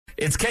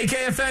It's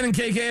KKFN and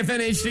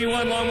KKFN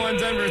HD1 Longmont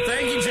Denver.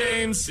 Thank you,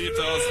 James. See you,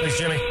 fellas. Thanks,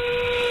 Jimmy.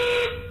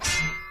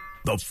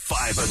 The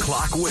 5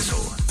 o'clock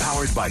whistle,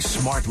 powered by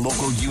Smart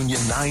Local Union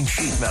 9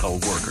 sheet metal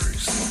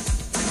workers.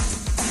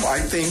 I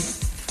think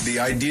the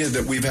idea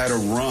that we've had a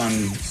run,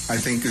 I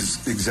think,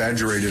 is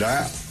exaggerated.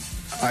 I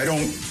don't.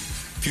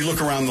 If you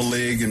look around the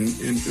league and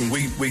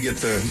we get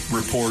the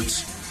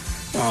reports,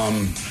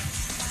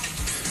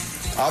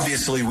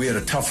 obviously we had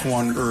a tough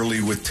one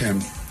early with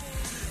Tim.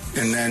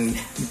 And then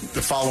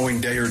the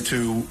following day or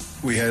two,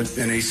 we had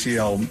an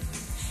ACL.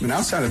 And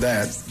outside of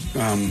that,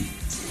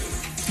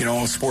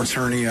 a sports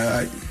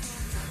hernia,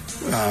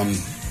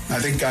 I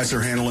think guys are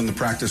handling the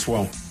practice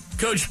well.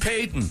 Coach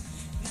Payton.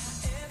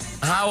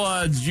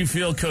 How did you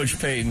feel, Coach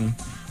Payton,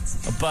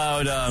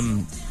 about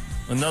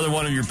another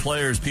one of your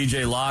players,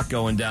 P.J. Locke,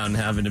 going down and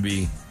having to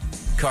be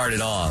carted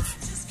off?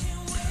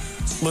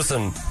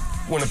 Listen,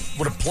 when a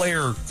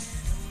player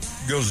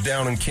goes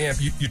down in camp,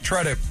 you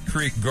try to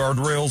create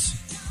guardrails.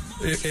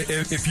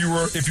 If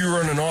you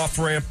run an off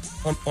ramp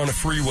on a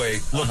freeway,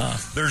 look,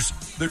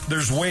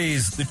 there's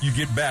ways that you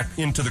get back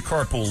into the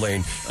carpool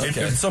lane.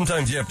 Okay. And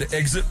sometimes you have to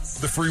exit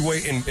the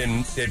freeway and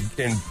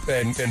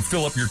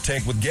fill up your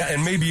tank with gas.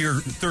 And maybe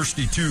you're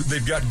thirsty too.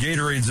 They've got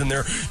Gatorades in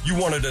there. You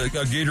wanted a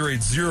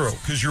Gatorade Zero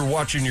because you're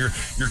watching your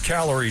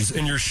calories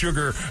and your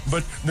sugar.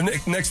 But the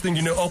next thing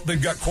you know,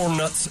 they've got corn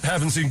nuts.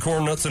 Haven't seen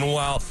corn nuts in a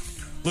while.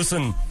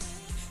 Listen,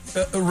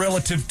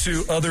 relative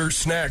to other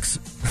snacks.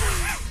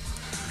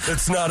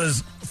 It's not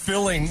as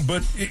filling,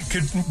 but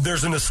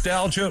there's a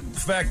nostalgia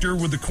factor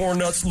with the corn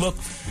nuts. Look,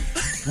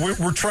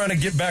 we're trying to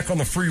get back on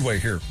the freeway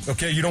here.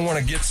 Okay, you don't want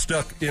to get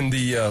stuck in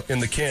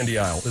the candy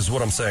aisle, is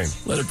what I'm saying.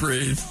 Let it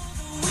breathe.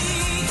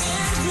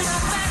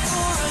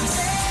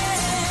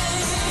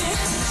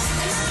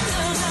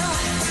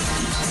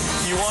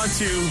 You want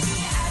to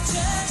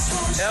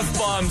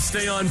F-bomb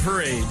stay on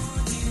parade,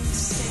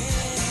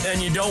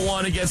 and you don't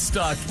want to get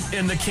stuck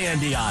in the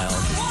candy aisle.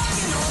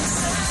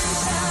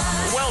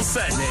 Well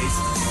said, Nate.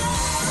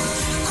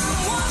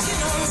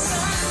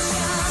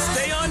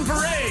 Stay on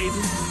parade.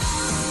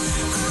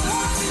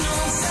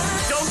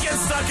 Don't get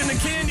stuck in the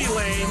candy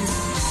lane.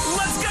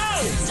 Let's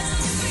go!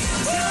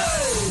 Woo!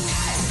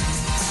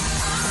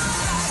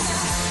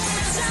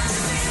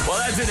 Well,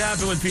 that did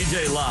happen with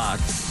P.J.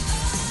 Locke,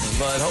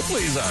 but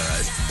hopefully he's all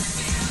right.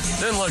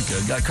 Didn't look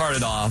good. Got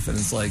carted off, and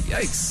it's like,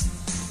 yikes.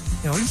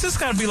 We just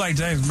got to be like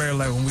James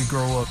Merrill when we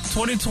grow up.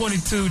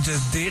 2022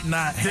 just did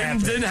not happen.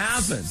 Didn't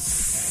happen.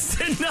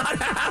 Did not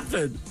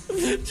happen.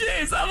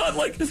 James, how about,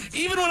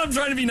 even when I'm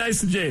trying to be nice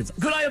to James,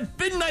 could I have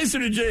been nicer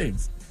to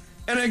James?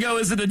 And I go,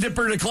 is it a dip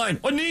or decline?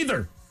 Well,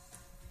 neither.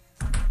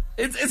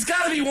 It's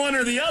got to be one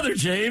or the other,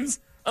 James.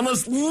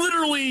 Unless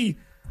literally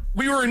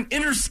we were an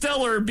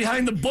interstellar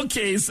behind the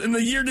bookcase and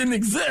the year didn't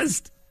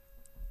exist.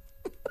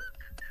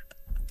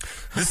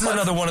 This is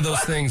another one of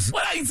those things.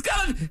 James,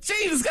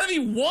 it's got to be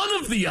one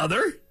of the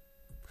other.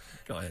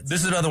 Go ahead.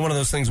 This is another one of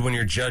those things when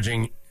you're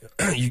judging,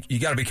 you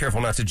got to be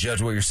careful not to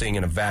judge what you're seeing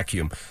in a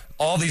vacuum.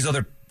 All these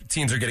other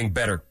teams are getting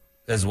better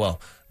as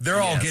well. They're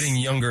all getting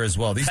younger as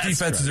well. These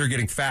defenses are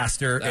getting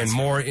faster and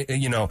more,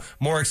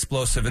 more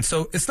explosive. And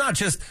so it's not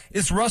just,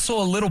 is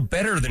Russell a little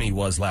better than he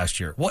was last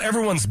year? Well,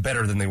 everyone's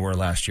better than they were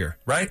last year,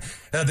 right?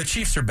 The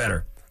Chiefs are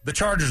better. The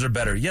Chargers are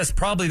better. Yes,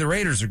 probably the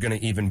Raiders are going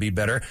to even be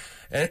better,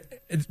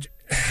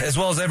 as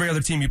well as every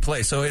other team you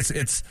play. So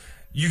it's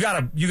you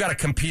gotta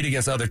compete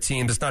against other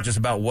teams. It's not just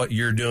about what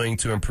you're doing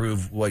to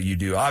improve what you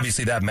do.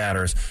 Obviously that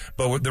matters,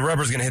 but the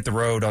rubber's going to hit the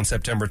road on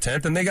September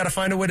 10th, and they got to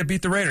find a way to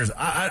beat the Raiders.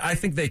 I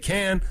think they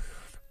can.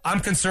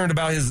 I'm concerned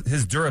about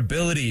his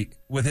durability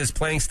with his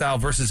playing style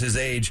versus his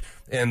age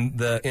and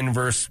the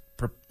inverse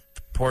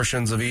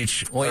proportions of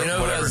each. Well,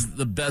 who has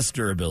the best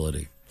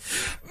durability?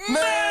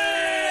 Mace!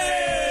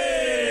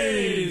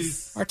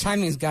 Our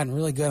timing's gotten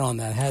really good on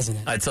that, hasn't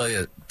it? I tell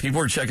you, people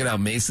were checking out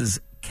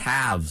Mace's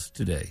calves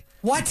today.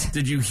 What?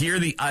 Did you hear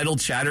the idle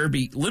chatter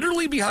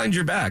literally behind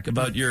your back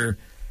about your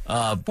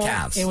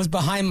calves? It was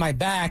behind my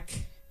back,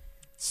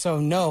 so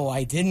no,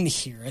 I didn't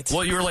hear it.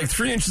 Well, you were like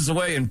 3 inches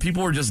away, and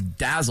people were just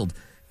dazzled.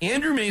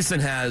 Andrew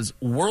Mason has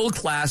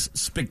world-class,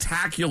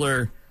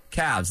 spectacular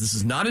calves. This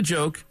is not a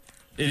joke.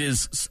 It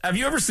is. Have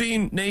you ever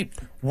seen, Nate?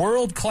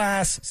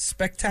 World-class,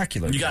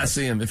 spectacular. You got to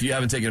see him if you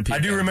haven't taken a peek. I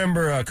do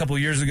remember a couple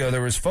of years ago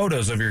there was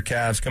photos of your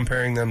calves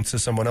comparing them to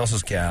someone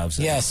else's calves.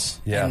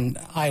 Yes, yeah. And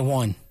I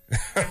won.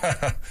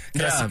 Can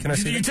I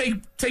see you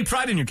take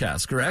pride in your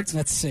calves, correct?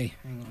 Let's see.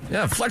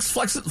 Yeah, flex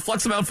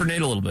them out for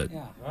Nate a little bit.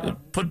 Yeah.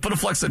 Put a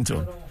flex into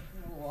him.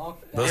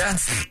 Those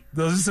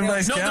are some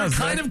nice calves.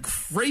 No, they're kind of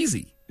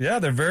crazy. Yeah,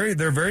 they're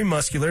very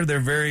muscular. They're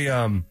very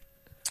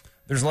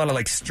there's a lot of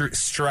like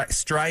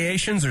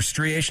striations or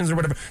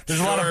whatever.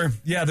 There's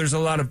a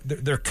lot of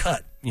they're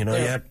cut,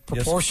 They're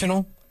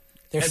proportional.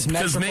 They're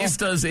symmetrical. Because Mace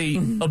does a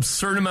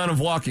absurd amount of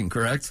walking,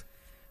 correct?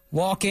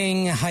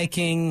 Walking,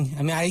 hiking.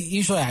 I mean,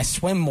 I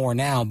swim more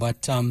now,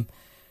 but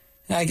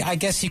I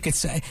guess you could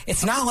say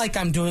it's not like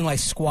I'm doing like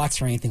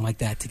squats or anything like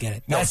that to get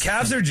it. No,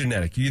 calves are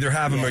genetic. You either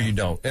have them or you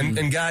don't.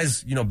 And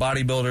guys,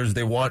 bodybuilders,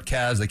 they want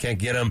calves. They can't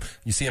get them.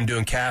 You see them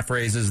doing calf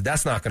raises.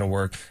 That's not going to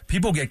work.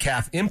 People get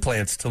calf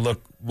implants to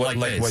look like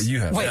what you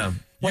have.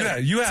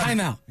 Wait, you have.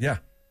 Time out. Yeah.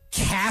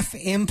 Calf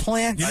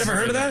implants? You never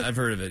heard of that? I've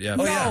heard of it, yeah.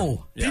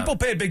 No. Yeah. People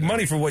pay big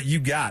money for what you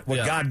got,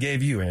 what God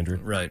gave you, Andrew.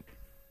 Right.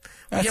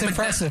 That's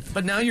impressive.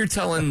 But now you're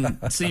telling,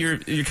 so you're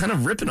kind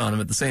of ripping on him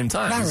at the same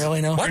time. Not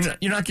really, no.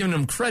 You're not giving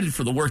him credit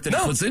for the work that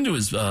he puts into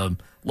his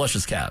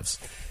luscious calves.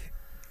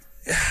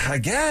 I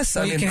guess.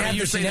 Well, I mean, you can have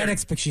the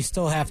genetics, but you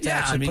still have to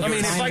actually put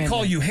if I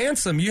call you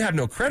handsome, you have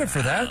no credit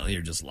for that. Well,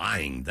 you're just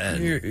lying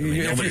then.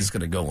 Nobody's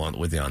going to go on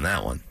with you on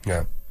that one.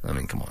 Yeah. I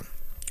mean, come on.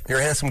 You're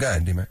a handsome guy,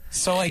 D-Mac.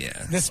 So,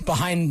 this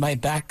behind my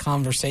back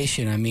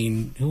conversation, I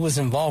mean, who was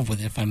involved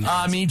with it, if I'm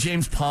me,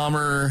 James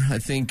Palmer. I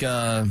think,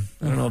 I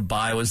don't know if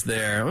Bai was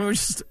there.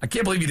 I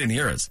can't believe you didn't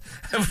hear us.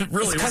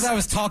 Really, because I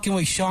was talking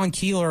with Sean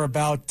Keeler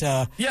about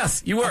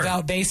yes, you were.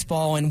 About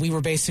baseball, and we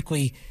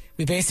basically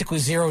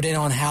zeroed in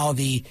on how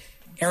the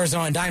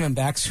Arizona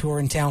Diamondbacks, who are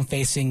in town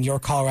facing your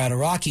Colorado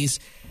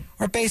Rockies,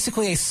 are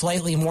basically a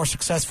slightly more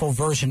successful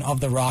version of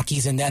the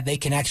Rockies in that they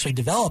can actually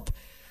develop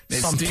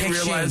some do you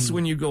realize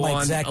when you go like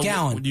on? Zach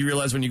Gallen. Do you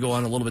realize when you go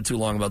on a little bit too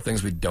long about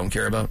things we don't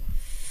care about?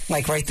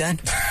 Like right then?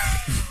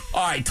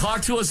 All right,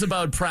 talk to us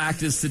about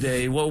practice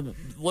today. Well,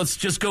 let's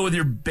just go with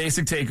your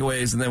basic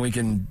takeaways, and then we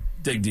can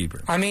dig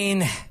deeper. I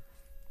mean,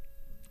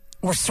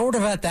 we're sort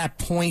of at that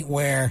point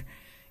where,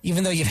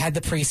 even though you've had the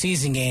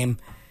preseason game,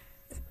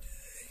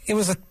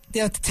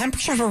 the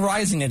temperatures were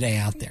rising today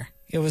out there.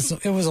 It was a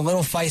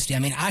little feisty. I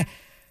mean, I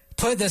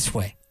put it this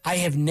way: I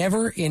have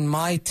never in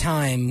my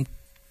time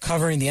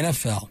covering the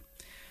NFL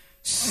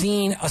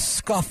seen a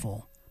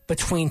scuffle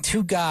between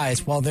two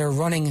guys while they're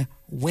running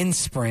wind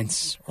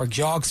sprints or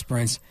jog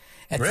sprints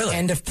at the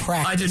end of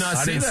practice. I did not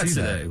see that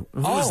today. Who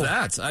was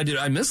that?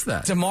 I missed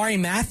that. Damari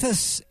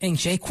Mathis and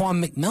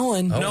Jaquan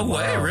McMillan. No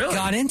way, really?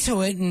 Got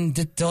into it, and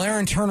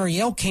De'Aaron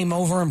Turner-Yale came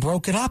over and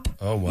broke it up.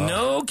 Oh, wow.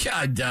 No,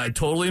 I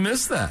totally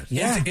missed that.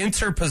 Yeah.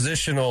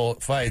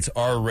 Interpositional fights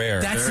are rare.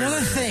 That's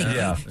another thing.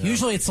 Yeah.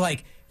 Usually it's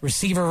like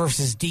receiver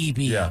versus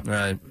DB. Yeah.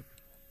 Right.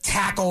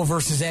 Tackle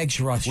versus edge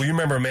rush. Well, you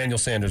remember Emmanuel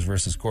Sanders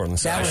versus Cortland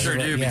I Sutton. sure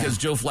do, because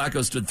Joe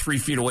Flacco stood 3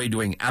 feet away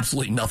doing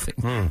absolutely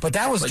nothing. But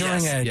that was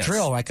during a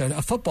drill, like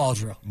a football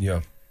drill. Yeah.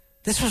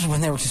 This was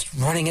when they were just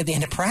running at the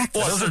end of practice.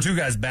 Well, those are two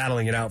guys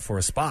battling it out for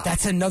a spot.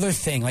 That's another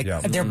thing. Like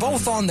they're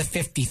both on the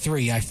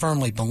 53, I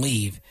firmly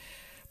believe.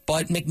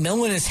 But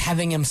McMillan is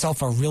having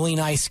himself a really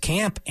nice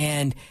camp,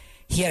 and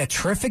he had a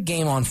terrific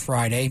game on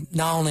Friday,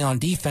 not only on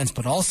defense,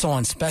 but also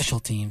on special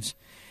teams.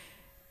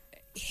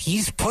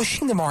 He's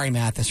pushing Damari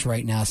Mathis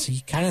right now, so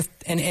you kind of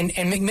and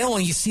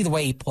McMillan, you see the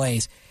way he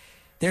plays.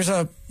 There's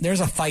a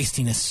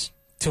feistiness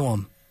to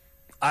him.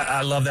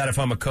 I love that if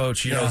I'm a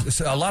coach. You know,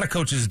 a lot of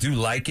coaches do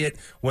like it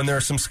when there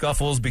are some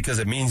scuffles because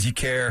it means you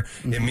care.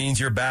 Mm-hmm. It means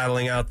you're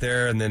battling out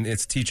there, and then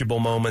it's teachable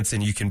moments,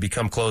 and you can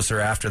become closer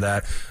after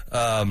that.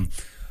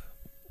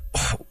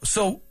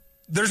 So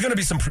there's going to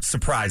be some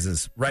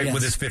surprises, right,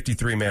 with this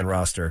 53-man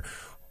roster.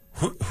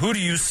 Who do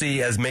you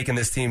see as making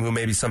this team who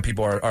maybe some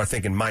people are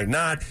thinking might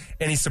not?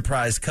 Any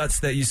surprise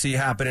cuts that you see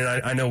happening?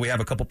 I know we have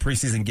a couple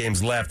preseason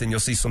games left, and you'll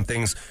see some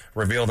things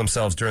reveal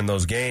themselves during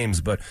those games.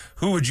 But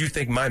who would you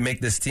think might make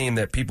this team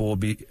that people will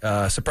be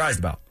surprised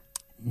about?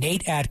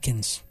 Nate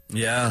Atkins.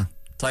 Yeah.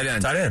 Tight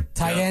end.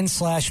 Tight end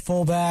 /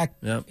 fullback,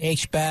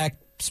 H-back,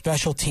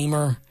 special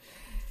teamer.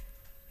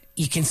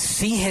 You can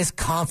see his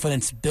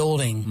confidence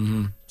building.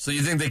 Mm-hmm. So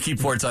you think they keep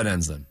 4 tight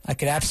ends then? I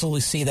could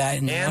absolutely see that.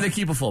 And they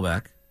keep a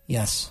fullback.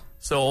 Yes.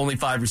 So only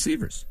 5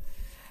 receivers.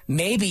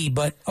 Maybe,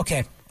 but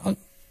okay.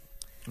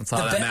 That's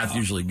how that math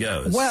usually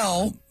goes.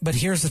 Well, but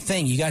here's the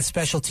thing. You got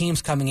special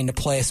teams coming into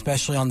play,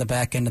 especially on the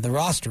back end of the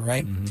roster,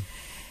 right? Mm-hmm.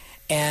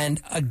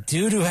 And a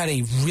dude who had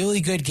a really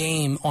good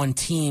game on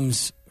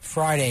teams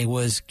Friday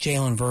was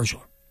Jalen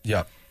Virgil.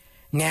 Yeah.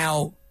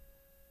 Now,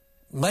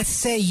 let's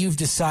say you've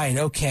decided,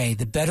 okay,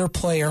 the better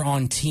player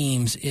on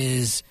teams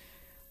is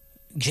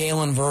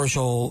Jalen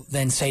Virgil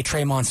than, say,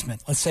 Traymon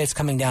Smith. Let's say it's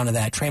coming down to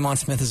that. Traymon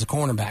Smith is a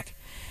cornerback.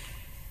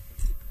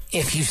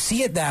 If you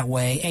see it that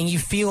way and you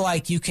feel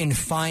like you can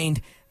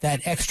find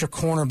that extra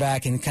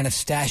cornerback and kind of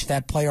stash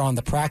that player on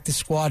the practice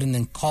squad and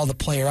then call the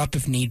player up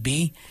if need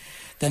be,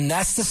 then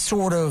that's the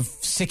sort of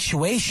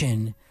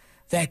situation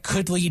that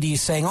could lead to you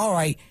saying, all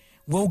right,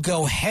 we'll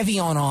go heavy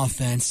on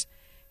offense,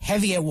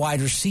 heavy at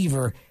wide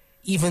receiver,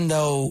 even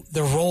though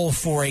the role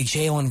for a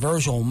Jalen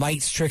Virgil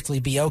might strictly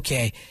be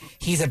okay.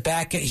 He's a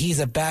back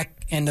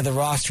end of the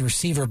roster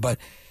receiver, but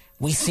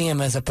we see him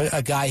as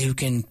a guy who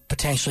can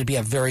potentially be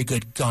a very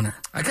good gunner.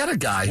 I got a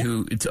guy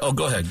who...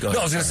 go ahead. No,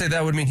 I was going to say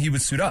that would mean he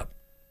would suit up.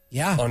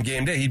 Yeah. On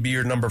game day, he'd be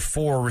your number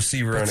 4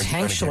 receiver.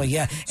 Potentially,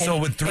 yeah. So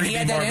with 3, and he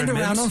had that end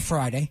around on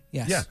Friday.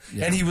 Yes.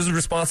 Yeah. And he was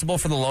responsible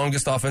for the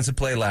longest offensive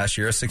play last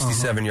year, a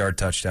 67-yard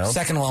touchdown.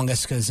 Second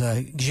longest because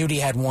Judy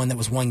had one that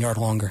was 1 yard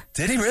longer.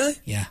 Did he really?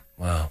 Yeah.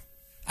 Wow.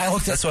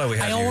 That's why we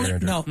have you here,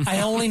 Andrew. No,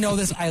 I only know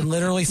this. I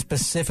literally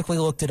specifically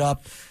looked it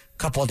up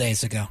couple of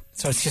days ago.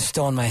 So it's just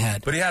still in my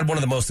head. But he had one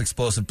of the most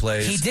explosive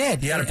plays. He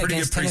did. He had a pretty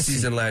good Tennessee.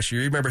 preseason last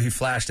year. You remember he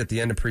flashed at the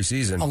end of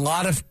preseason. A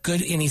lot of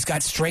good, and he's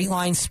got straight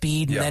line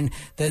speed. And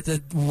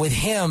then with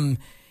him,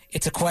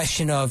 it's a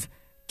question of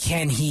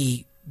can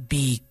he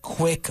be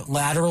quick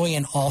laterally,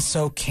 and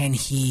also can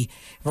he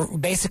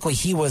basically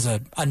he was a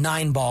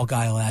 9-ball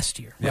guy last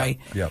year, right?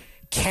 Yep.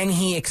 Can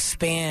he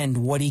expand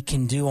what he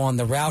can do on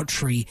the route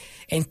tree,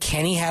 and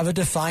can he have a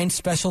defined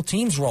special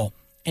teams role?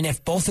 And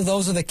if both of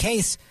those are the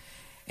case,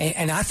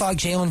 and I thought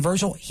Jalen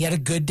Virgil, he had a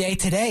good day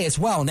today as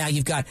well. Now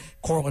you've got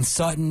Cortland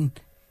Sutton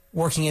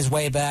working his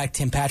way back,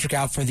 Tim Patrick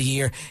out for the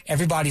year.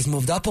 Everybody's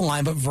moved up a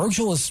line, but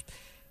Virgil has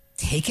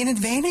taken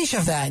advantage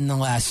of that in the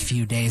last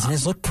few days and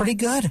has looked pretty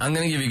good. I'm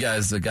going to give you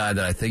guys the guy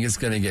that I think is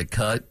going to get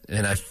cut,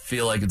 and I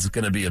feel like it's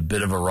going to be a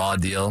bit of a raw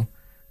deal,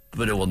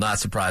 but it will not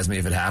surprise me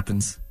if it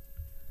happens.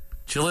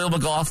 Jaleel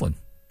McLaughlin.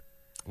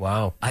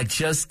 Wow.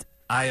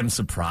 I am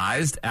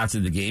surprised after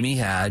the game he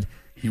had.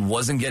 He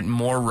wasn't getting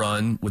more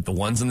run with the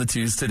ones and the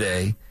twos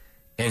today,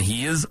 and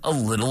he is a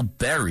little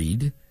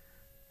buried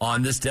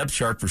on this depth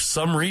chart for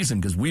some reason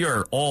because we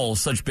are all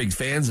such big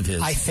fans of his.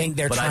 I think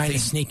they're trying to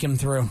sneak him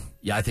through.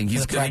 Yeah, I think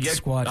he's going to get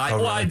squad.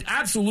 I'd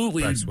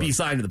absolutely be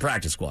signed to the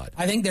practice squad.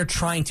 I think they're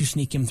trying to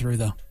sneak him through,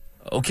 though.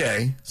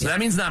 Okay, so that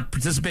means not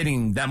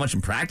participating that much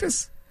in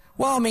practice?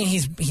 Well, I mean,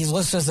 he's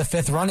listed as the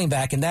 5th running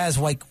back, and that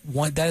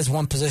is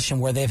one position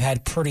where they've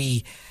had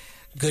pretty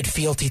good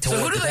fealty to. So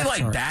who do they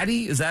like? Chart.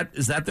 Batty? Is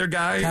that their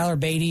guy? Tyler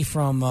Beatty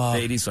from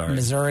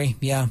Missouri.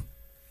 Yeah,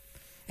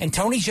 and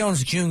Tony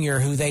Jones Jr.,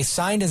 who they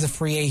signed as a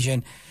free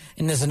agent.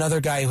 And there's another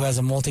guy who has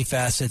a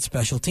multifaceted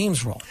special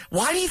teams role.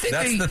 Why do you think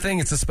that's the thing?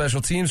 It's a special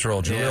teams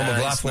role. Jaleel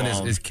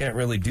McLaughlin can't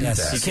really do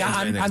that. Yeah,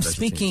 I'm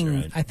speaking.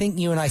 Teams, right? I think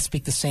you and I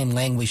speak the same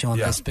language on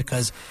this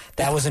because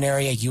that was an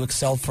area you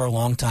excelled for a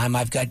long time.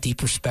 I've got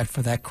deep respect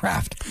for that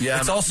craft. Yeah,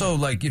 it's also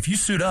like if you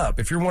suit up,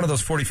 if you're one of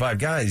those 45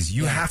 guys,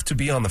 you have to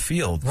be on the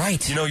field.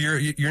 Right. You know,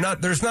 you're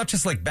not. There's not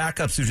just like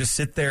backups who just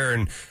sit there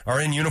and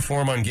are in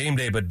uniform on game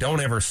day but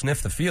don't ever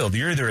sniff the field.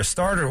 You're either a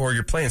starter or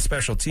you're playing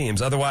special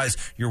teams. Otherwise,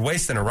 you're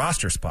wasting a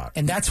roster spot.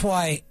 And that's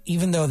why,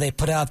 even though they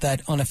put out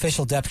that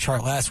unofficial depth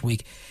chart last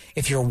week,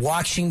 if you're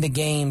watching the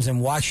games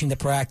and watching the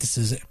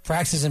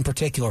practices in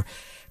particular,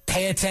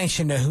 pay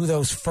attention to who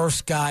those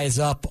first guys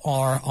up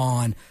are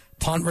on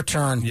punt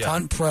return,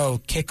 punt pro,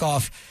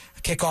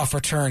 kickoff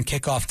return,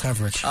 kickoff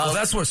coverage. Well,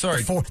 that's what.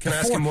 Sorry, can I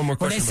ask him one more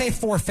question? When they say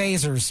 4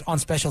 phasers on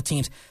special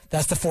teams,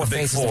 that's the 4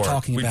 phases they're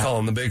talking about. We call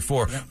them the big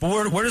 4. Yep.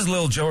 But where does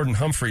Lil Jordan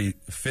Humphrey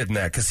fit in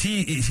that? Because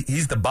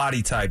he's the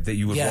body type that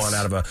you would want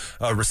out of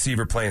a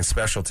receiver playing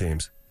special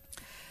teams.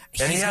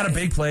 And he had a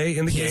big play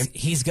in the game.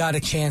 He's got a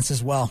chance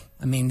as well.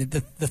 I mean,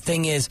 the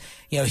thing is,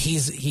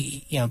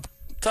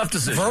 tough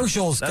decision.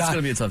 Virgil's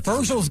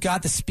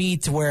got the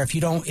speed to where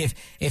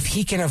if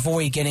he can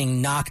avoid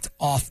getting knocked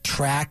off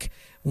track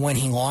when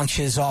he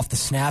launches off the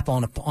snap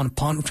on a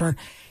punt return,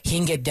 he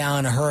can get down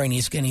in a hurry, and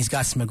he's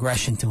got some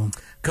aggression to him.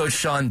 Coach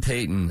Sean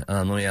Payton,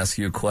 let me ask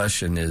you a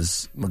question: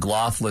 is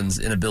McLaughlin's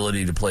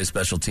inability to play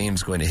special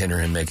teams going to hinder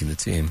him making the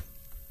team?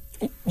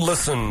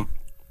 Listen,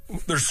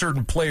 there's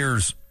certain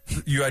players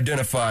you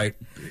identify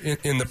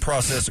in the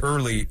process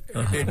early,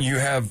 and you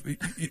have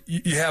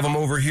them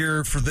over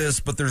here for this,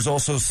 but there's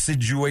also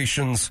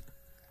situations.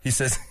 He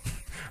says,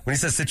 when he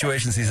says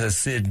situations, he says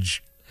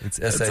Sidge. It's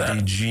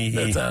S-I-D-G-E.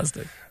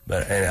 Fantastic.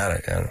 But I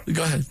don't.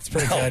 Go ahead. It's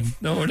pretty good.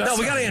 No, we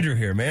got Andrew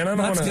here, man. I don't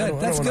want to.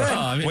 That's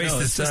good. Waste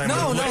his time.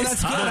 No,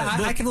 that's good.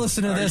 I can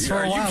listen to this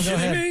for a while. Go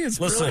ahead. It's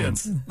listen.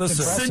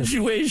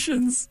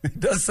 Situations. He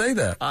does say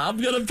that. I'm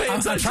going to pay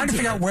attention. I'm trying to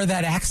figure out where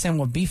that accent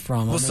would be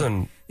from.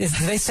 Listen. Did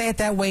they say it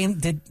that way?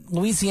 Did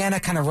Louisiana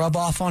kind of rub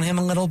off on him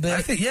a little bit?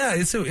 I think, yeah.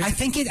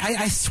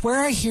 I swear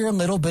I hear a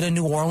little bit of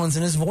New Orleans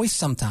in his voice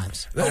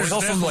sometimes. There's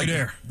also like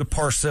the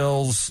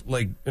Parcells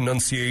like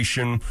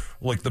enunciation,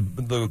 like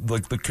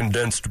the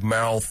condensed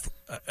mouth.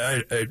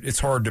 It's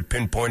hard to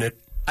pinpoint it.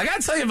 I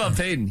got to tell you about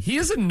Peyton. He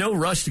is in no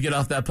rush to get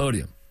off that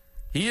podium.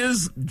 He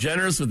is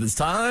generous with his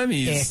time.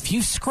 If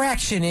you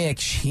scratch an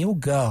itch, he'll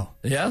go.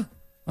 Yeah?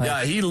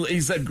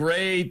 He said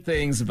great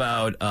things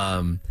about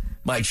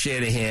Mike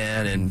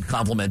Shanahan and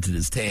complimented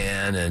his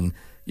tan and,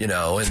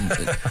 I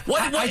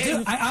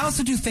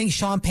also do think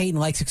Sean Payton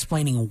likes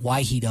explaining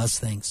why he does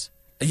things.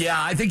 Yeah,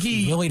 I think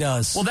he really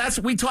does. Well,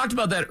 we talked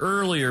about that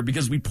earlier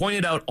because we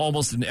pointed out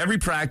almost in every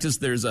practice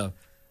there's all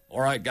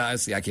right,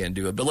 guys, see, I can't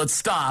do it, but let's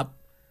stop,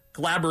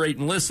 collaborate,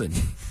 and listen.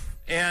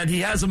 And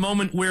he has a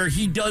moment where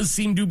he does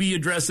seem to be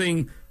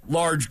addressing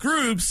large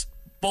groups,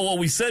 but what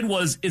we said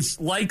was it's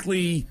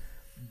likely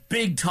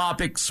big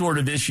topic sort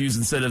of issues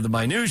instead of the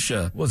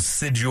minutia. Well,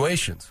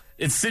 situations.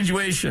 It's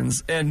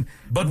situations,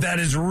 but that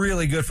is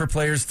really good for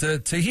players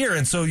to hear.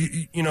 And so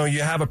you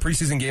have a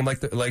preseason game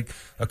like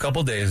a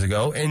couple days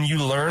ago, and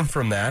you learn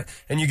from that,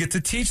 and you get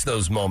to teach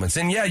those moments.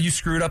 And yeah, you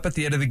screwed up at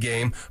the end of the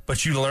game,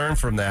 but you learn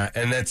from that,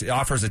 and that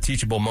offers a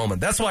teachable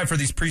moment. That's why for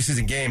these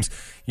preseason games,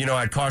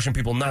 I'd caution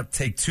people not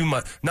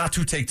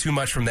to take too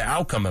much from the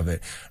outcome of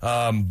it.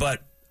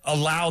 But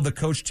allow the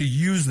coach to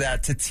use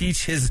that to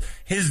teach his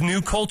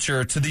new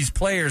culture to these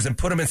players and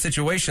put them in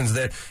situations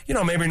that,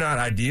 maybe not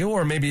ideal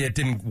or maybe it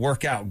didn't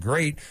work out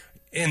great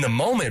in the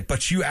moment,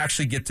 but you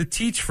actually get to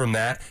teach from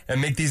that and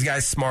make these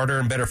guys smarter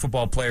and better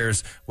football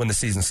players when the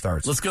season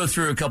starts. Let's go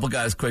through a couple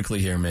guys quickly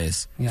here,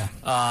 Mace. Yeah.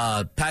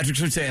 Patrick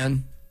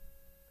Surtain.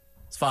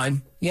 It's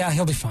fine. Yeah,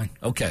 he'll be fine.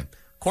 Okay.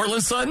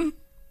 Cortland Sutton?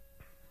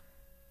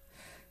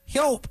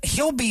 He'll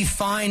be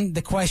fine.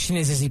 The question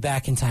is he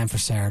back in time for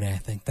Saturday? I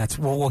think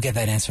we'll get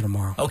that answer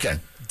tomorrow. Okay.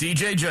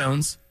 DJ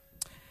Jones.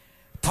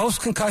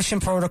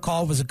 Post-concussion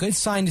protocol was a good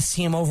sign to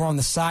see him over on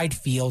the side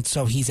field,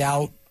 so he's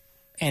out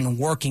and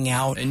working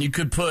out. And you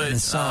could put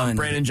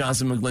Brandon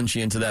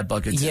Johnson-McGlinchey into that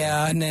bucket, too.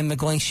 Yeah, and then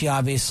McGlinchey,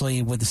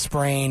 obviously, with the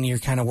sprain, you're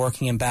kind of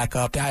working him back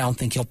up. I don't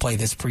think he'll play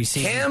this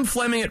preseason. Cam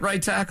Fleming at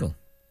right tackle.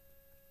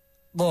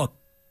 Look,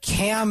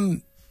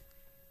 Cam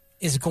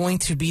is going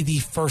to be the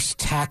first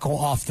tackle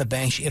off the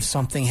bench if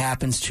something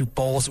happens to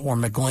Bowles or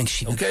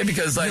McGlinchey. Okay,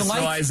 because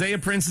Isaiah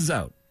Prince is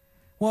out.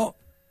 Well,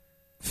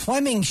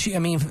 Fleming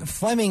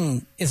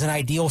is an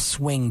ideal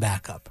swing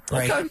backup,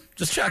 right? Okay,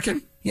 just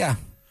checking. Yeah.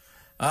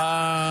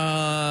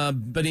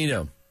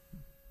 Benito.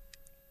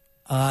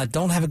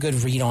 Don't have a good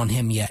read on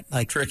him yet.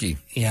 Tricky.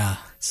 Yeah.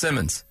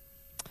 Simmons.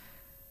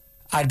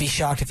 I'd be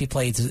shocked if he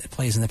plays in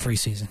the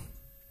preseason.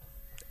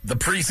 The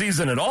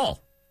preseason at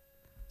all?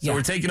 So Yeah.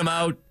 we're taking him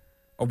out.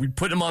 Are we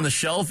putting him on the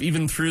shelf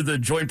even through the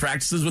joint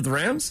practices with the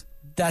Rams?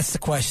 That's the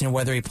question of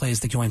whether he plays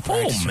the joint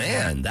practice. Oh,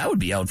 man. That would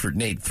be out for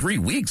Nate 3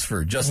 weeks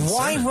for Justin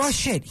Why Simmons.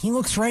 rush it? He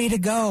looks ready to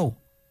go.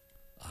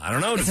 I don't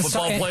know. Do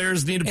football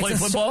players need to play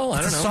football?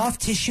 I don't know. It's a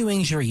soft tissue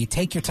injury. You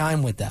take your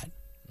time with that.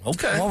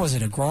 Okay. What was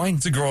it, a groin?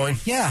 It's a groin.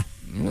 Yeah.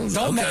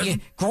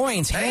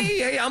 Groins.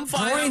 Hey, I'm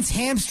fine. Groins,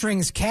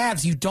 hamstrings,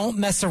 calves, you don't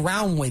mess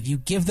around with. You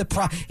give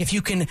if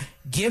you can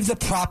give the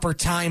proper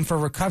time for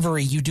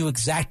recovery, you do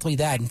exactly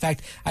that. In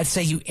fact, I'd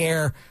say you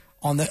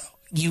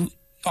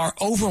are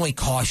overly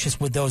cautious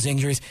with those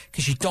injuries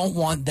because you don't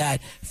want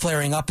that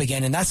flaring up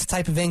again. And that's the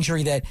type of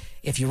injury that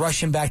if you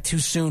rush him back too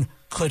soon,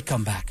 could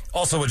come back.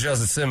 Also with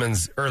Justin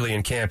Simmons early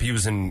in camp,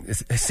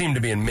 it seemed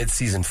to be in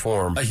mid-season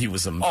form. He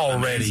was already.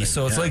 Amazing.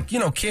 So it's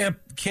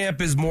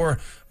camp is more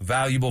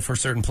valuable for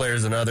certain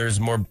players than others.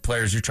 More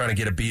players you're trying to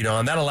get a beat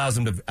on. That allows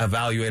them to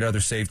evaluate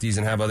other safeties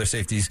and have other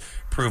safeties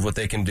prove what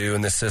they can do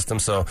in this system.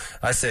 So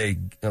I say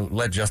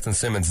let Justin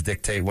Simmons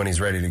dictate when he's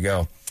ready to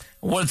go.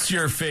 What's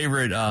your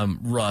favorite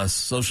Russ?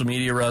 Social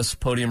media Russ,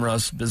 podium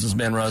Russ,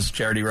 businessman Russ,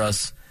 charity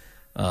Russ,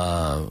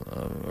 God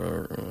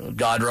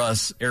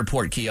Russ,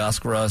 airport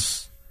kiosk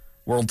Russ,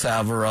 World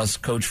Tavern Russ,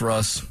 Coach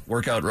Russ,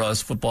 workout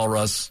Russ, football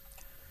Russ,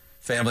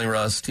 family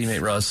Russ,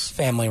 teammate Russ?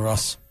 Family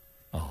Russ.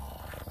 Oh.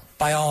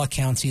 By all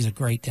accounts, he's a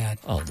great dad.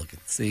 Oh, look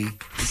at see.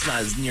 It's not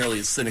as nearly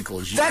as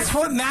cynical as you. That's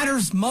what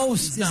matters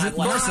most. That's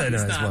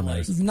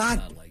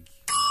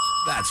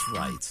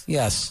right.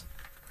 Yes.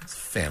 It's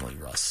family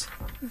Russ.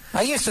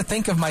 I used to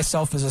think of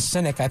myself as a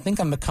cynic. I think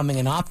I'm becoming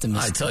an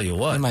optimist. I tell you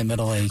what. In my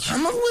middle age.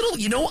 I'm a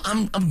little,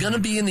 I'm going to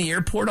be in the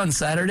airport on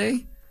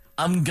Saturday.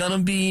 I'm going to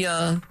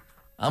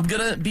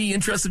be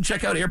interested to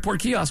check out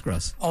airport kiosk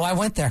Russ. Oh, I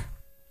went there.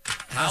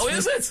 How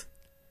is it?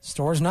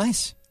 Store's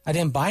nice. I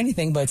didn't buy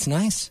anything, but it's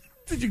nice.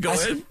 Did you go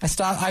in?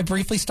 I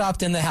briefly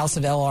stopped in the house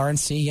of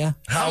LRNC, yeah.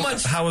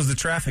 How was the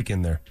traffic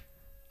in there?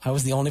 I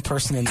was the only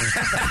person in there.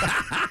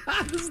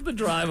 This is the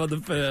drive on the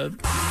Fan.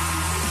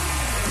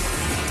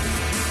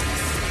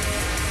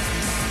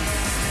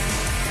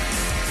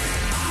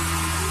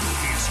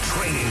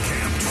 Training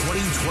Camp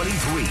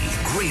 2023.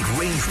 Great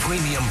Range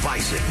Premium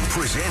Bison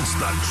presents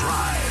The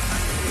Drive.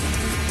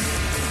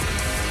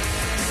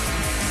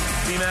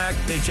 D-Mac,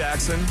 Nate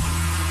Jackson,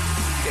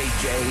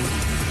 KJ.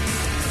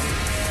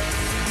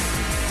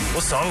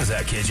 What song is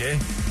that, KJ?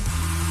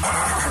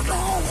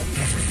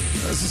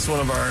 This is one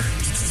of our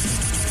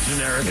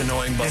generic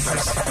annoying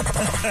bumpers.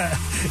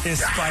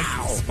 It's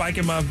Spike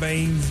in My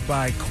Veins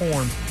by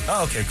Korn.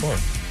 Oh, okay, Korn.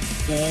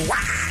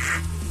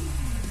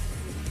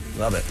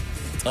 Love it.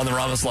 On the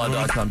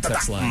Ramaslaw.com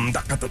text line.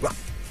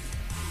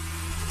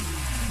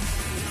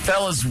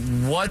 Fellas,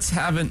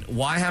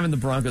 why haven't the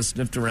Broncos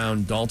sniffed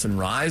around Dalton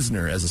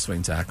Reisner as a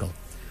swing tackle?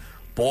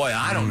 Boy,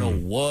 I don't know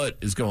what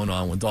is going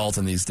on with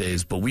Dalton these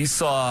days, but we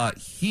saw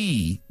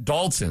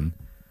Dalton,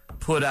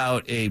 put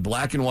out a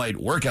black and white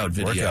workout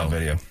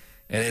video.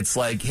 And it's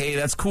like, hey,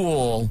 that's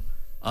cool.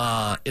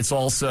 It's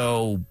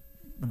also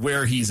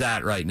where he's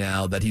at right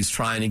now, that he's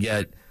trying to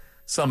get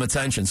some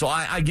attention. So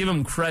I give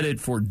him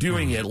credit for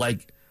doing it.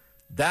 Like,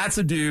 that's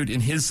a dude in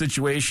his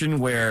situation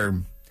where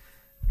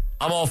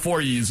I'm all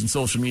for you using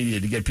social media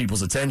to get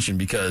people's attention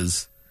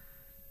because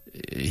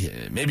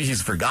maybe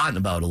he's forgotten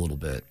about a little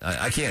bit.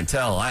 I can't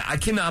tell. I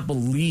cannot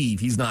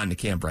believe he's not in the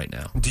camp right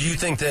now. Do you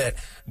think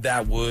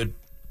that would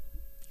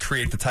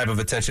create the type of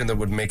attention that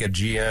would make a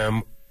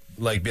GM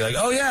be like,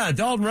 oh, yeah,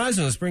 Dalton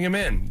Reisner, let's bring him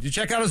in. Did you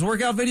check out his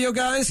workout video,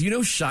 guys? You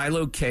know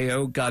Shiloh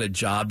Ko got a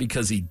job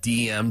because he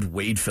DM'd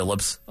Wade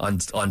Phillips on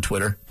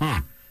Twitter?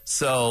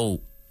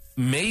 So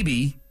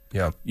maybe...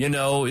 Yeah.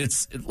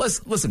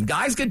 Listen,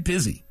 guys get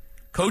busy.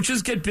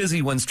 Coaches get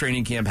busy once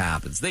training camp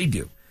happens. They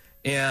do.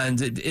 And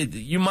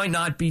you might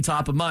not be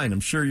top of mind. I'm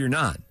sure you're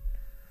not.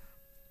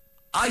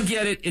 I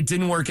get it. It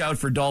didn't work out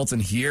for Dalton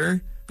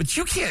here, but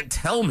you can't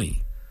tell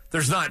me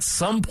there's not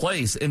some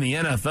place in the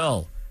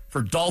NFL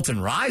for Dalton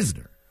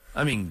Risner.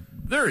 I mean,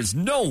 there is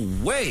no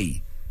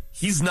way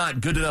he's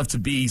not good enough to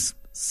be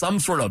some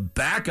sort of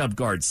backup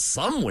guard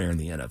somewhere in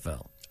the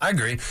NFL. I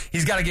agree.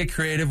 He's got to get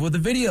creative with the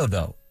video,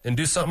 though, and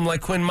do something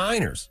like Quinn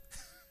Miners.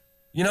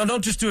 You know,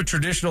 don't just do a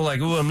traditional,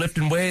 like, ooh, I'm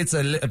lifting weights,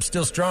 I'm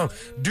still strong.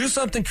 Do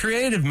something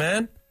creative,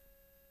 man.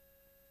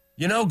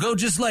 You know,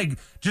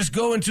 just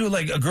go into,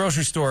 like, a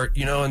grocery store,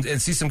 you know,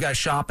 and see some guy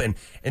shopping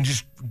and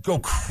just go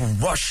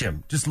crush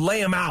him. Just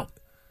lay him out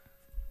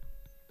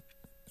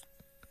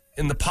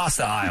in the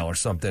pasta aisle or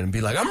something and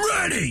be like, I'm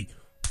ready.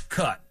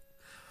 Cut.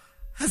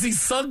 Has he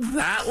sunk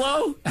that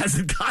low? Has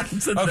it gotten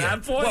to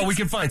that point? Well, we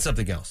can find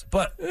something else.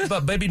 But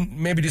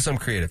maybe do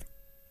something creative,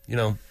 you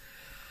know.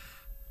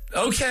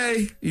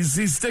 Okay,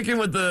 he's sticking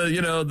with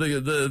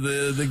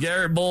the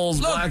Garrett Bowles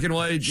black and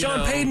white.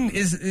 Sean Payton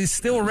is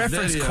still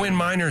referenced video. Quinn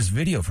Miners'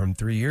 video from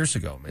 3 years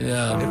ago, man.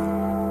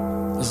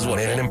 Yeah, this is what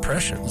made an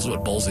impression. This is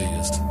what Bowlesy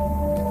used.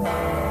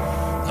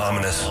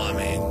 Ominous. Well, I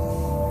mean,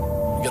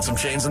 you got some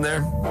chains in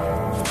there.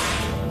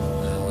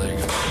 Well, there you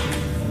go.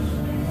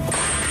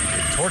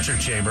 Torture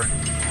chamber.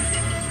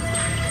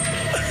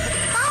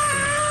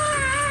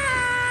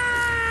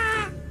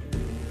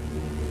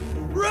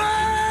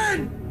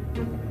 Run!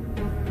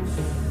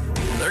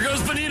 There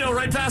goes Benito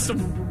right past him.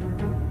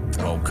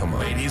 Oh, come on.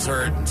 Wait, he's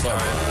hurt. Sorry.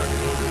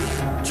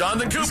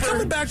 Jonathan Cooper. He's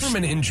coming back from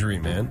an injury,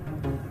 man.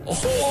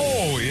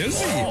 Oh,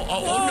 is he? No.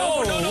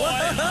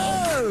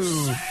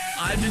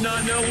 I did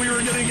not know we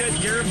were going to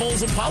get Garrett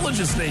Bowles'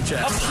 apologist name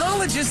check.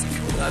 Apologist?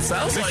 That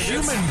sounds like the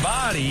human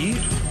body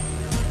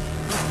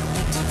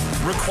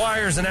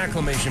requires an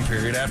acclimation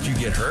period after you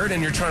get hurt,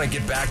 and you're trying to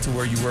get back to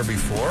where you were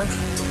before.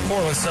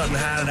 Cortland Sutton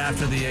had it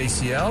after the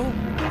ACL,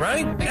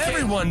 right?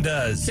 Everyone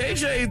does.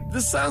 KJ,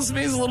 this sounds to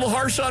me as a little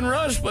harsh on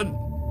Rush, but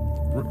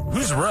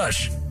who's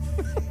Rush?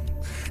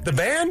 The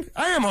band?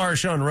 I am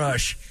harsh on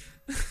Rush.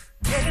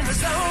 Get in the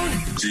zone.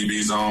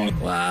 GB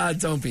zone.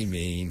 Don't be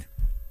mean.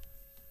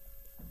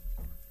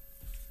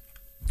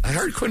 I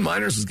heard Quinn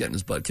Miners was getting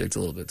his butt kicked a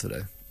little bit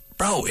today.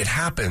 Bro, it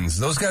happens.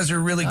 Those guys are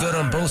really good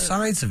on both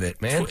sides of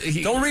it, man.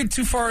 Don't read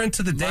too far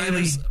into the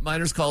daily.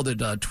 Miners called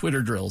it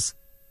Twitter drills.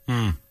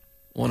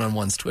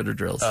 One-on-ones Twitter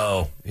drills.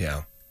 Oh,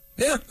 yeah.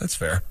 Yeah, that's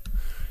fair.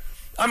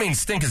 I mean,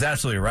 Stink is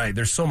absolutely right.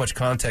 There's so much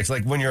context.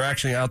 Like when you're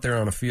actually out there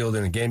on a field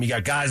in a game, you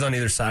got guys on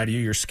either side of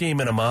you. You're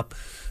scheming them up.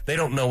 They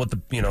don't know what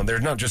they're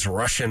not just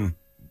rushing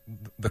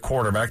the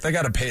quarterback. They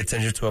got to pay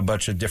attention to a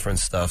bunch of different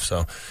stuff.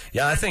 So,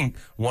 yeah, I think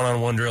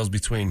one-on-one drills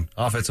between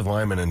offensive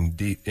linemen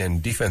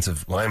and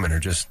defensive linemen are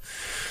just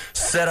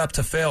set up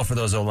to fail for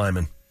those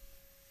O-linemen.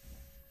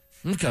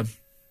 Okay.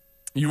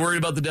 You worried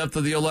about the depth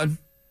of the O-line?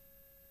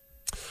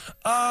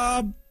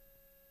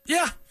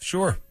 Yeah,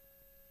 sure.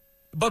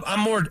 But I'm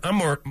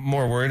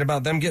more worried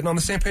about them getting on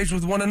the same page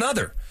with one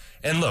another.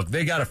 And look,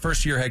 they got a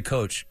first-year head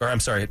coach, or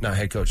I'm sorry, not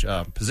head coach,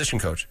 position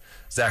coach,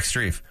 Zach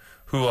Strief,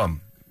 who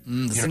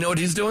does he know what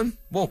he's doing?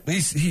 Well,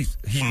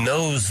 he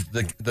knows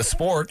the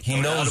sport. He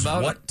knows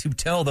what to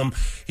tell them.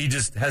 He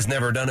just has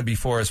never done it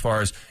before as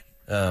far as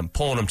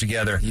pulling them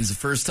together. He's a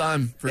first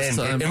time.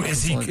 And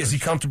is he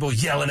comfortable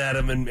yelling at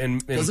him?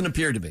 And doesn't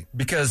appear to be.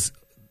 Because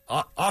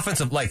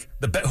offensive, like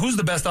who's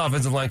the best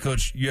offensive line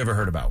coach you ever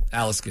heard about?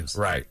 Alex Gibbs.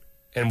 Right.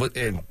 And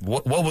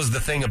what was the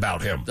thing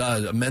about him?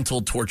 A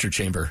mental torture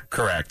chamber.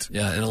 Correct.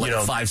 Yeah, and a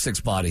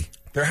 5'6" body.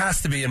 There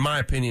has to be, in my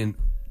opinion,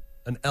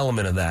 an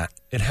element of that.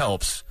 It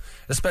helps,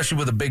 especially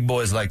with the big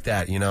boys like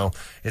that. You know,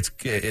 you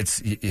throw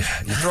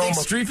him.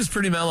 Strief is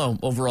pretty mellow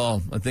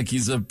overall. I think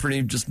he's a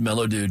pretty just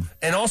mellow dude.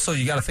 And also,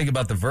 you got to think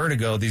about the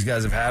vertigo these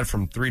guys have had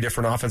from 3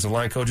 different offensive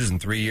line coaches in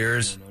 3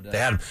 years. No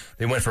doubt.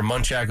 They went from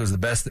Munchak, who was the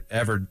best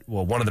ever,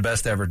 one of the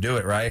best to ever do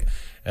it, right?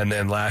 And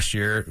then last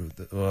year,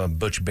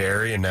 Butch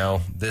Berry, and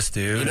now this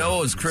dude. You know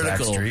what was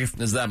critical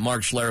is that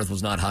Mark Schlereth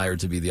was not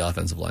hired to be the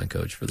offensive line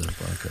coach for the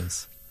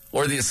Broncos.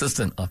 Or the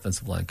assistant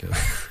offensive line coach.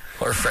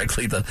 Or,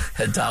 frankly, the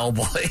head towel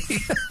boy.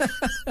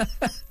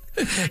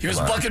 He was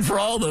bucking for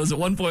all those at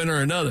one point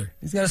or another.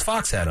 He's got his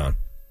Fox hat on.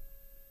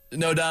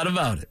 No doubt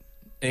about it.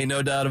 Ain't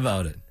no doubt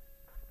about it.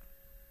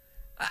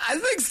 I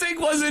think Stink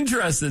was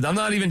interested. I'm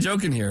not even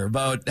joking here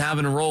about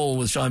having a role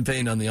with Sean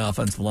Payton on the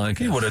offensive line.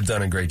 He would have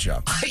done a great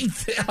job.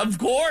 Of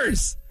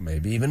course.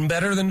 Maybe even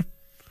better than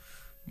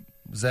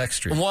Zach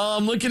Strief. Well,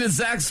 I'm looking at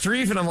Zach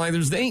Strief, and I'm like,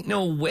 there ain't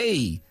no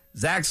way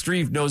Zach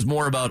Strief knows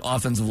more about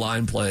offensive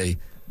line play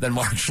than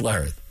Mark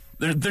Schlereth.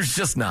 There's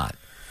just not.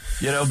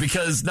 You know,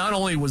 because not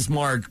only was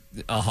Mark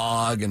a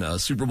hog and a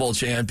Super Bowl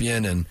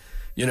champion and,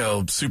 you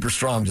know, super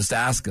strong, just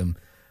ask him,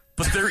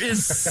 but there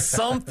is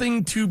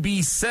something to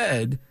be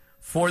said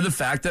for the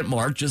fact that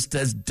Mark just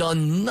has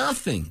done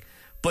nothing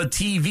but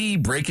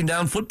TV breaking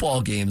down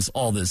football games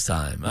all this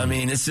time. I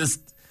mean, it's just,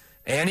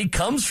 and he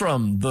comes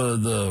from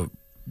the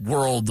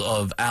world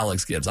of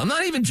Alex Gibbs. I'm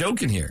not even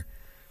joking here.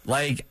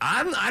 Like,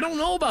 I don't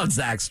know about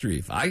Zach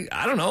Strief.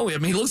 I don't know. I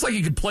mean, he looks like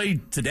he could play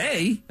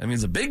today. I mean,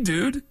 he's a big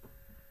dude.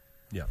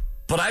 Yeah.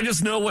 But I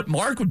just know what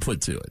Mark would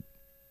put to it.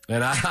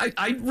 And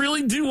I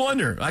really do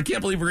wonder. I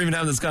can't believe we're even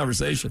having this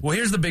conversation. Well,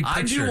 here's the big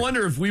picture. I do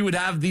wonder if we would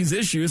have these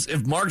issues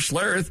if Mark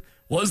Schlereth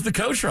was the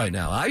coach right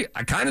now. I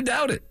kind of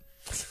doubt it.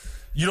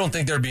 You don't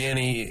think there'd be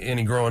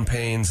any growing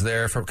pains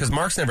there? Because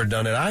Mark's never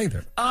done it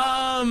either.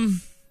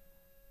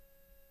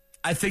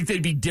 I think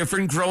they'd be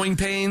different growing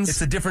pains.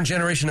 It's a different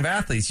generation of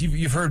athletes.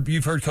 You've heard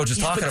coaches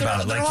talking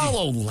about it. They're all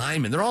old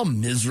linemen. They're all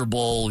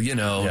miserable,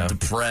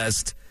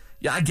 depressed.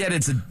 Yeah, I get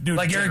it's a new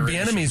like generation.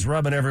 Eric Bieniemy's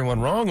rubbing everyone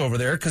wrong over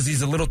there because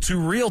he's a little too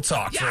real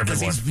talk for everyone.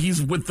 Because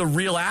he's with the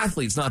real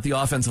athletes, not the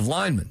offensive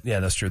linemen. Yeah,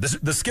 that's true.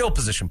 The skill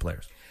position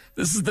players.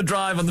 This is The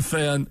Drive on the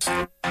Fan.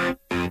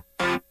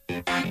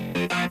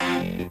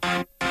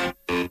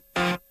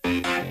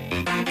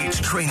 It's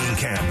Training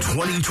Camp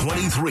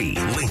 2023.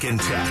 Lincoln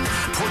Tech.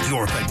 Put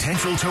your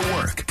potential to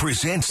work.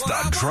 Presents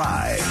The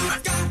Drive.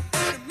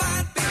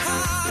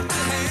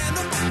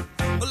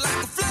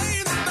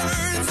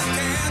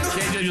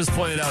 KJ just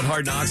pointed out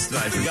Hard Knocks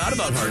today. I forgot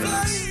about Hard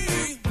Knocks.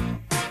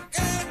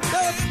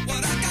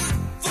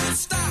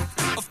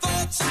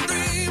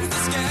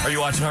 Are you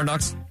watching Hard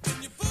Knocks?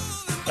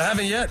 I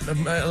haven't yet.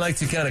 I like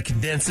to kind of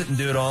condense it and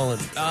do it all.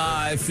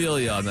 I feel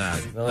you on that.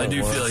 I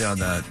do feel you on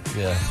that.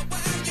 Yeah.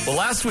 Well,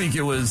 last week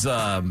it was... but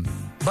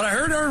I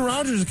heard Aaron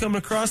Rodgers is coming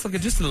across like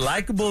just a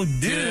likable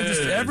dude.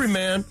 Just every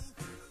man.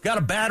 Got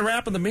a bad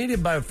rap in the media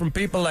from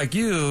people like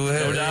you who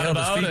held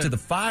his feet to the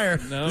fire.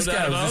 This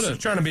guy was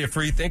just trying to be a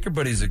free thinker,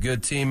 but he's a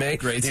good teammate.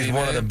 Great he's teammate.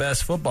 one of the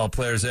best football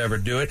players to ever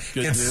do it.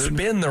 Good Can dude.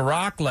 spin the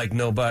rock like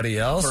nobody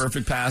else.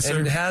 Perfect passer.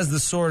 And has the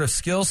sort of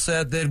skill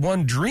set that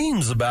one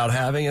dreams about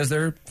having as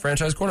their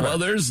franchise quarterback. Well,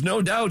 there's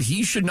no doubt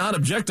he should not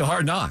object to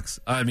Hard Knocks.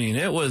 I mean,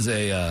 it was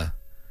a...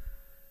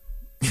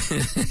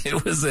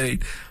 it was a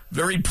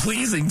very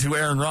pleasing to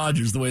Aaron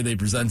Rodgers the way they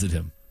presented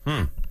him.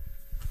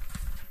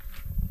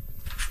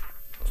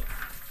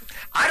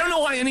 I don't know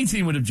why any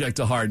team would object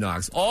to Hard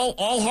Knocks.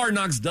 All Hard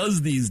Knocks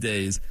does these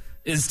days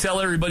is tell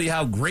everybody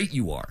how great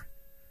you are.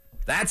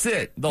 That's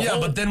it.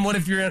 But then what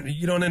if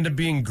you don't end up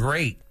being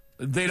great?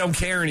 They don't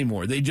care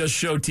anymore. They just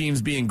show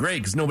teams being great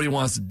because nobody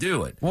wants to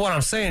do it. Well, what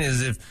I'm saying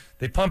is if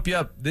they pump you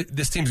up,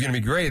 this team's going to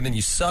be great, and then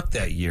you suck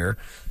that year,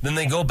 then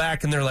they go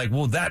back and they're like,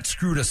 well, that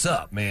screwed us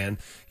up, man.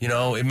 It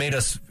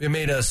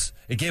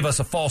gave us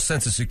a false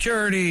sense of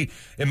security.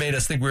 It made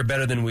us think we were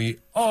better than we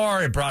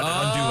are. It brought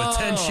undue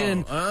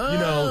attention.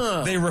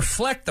 They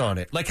reflect on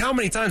it. Like how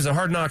many times the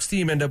Hard Knocks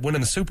team end up winning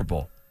the Super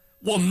Bowl?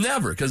 Well,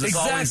 never, because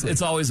Exactly.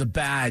 it's always a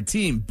bad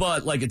team.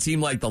 But like a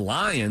team like the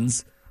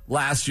Lions...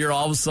 Last year,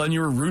 all of a sudden,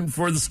 you were rooting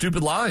for the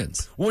stupid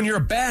Lions. When you're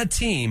a bad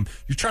team,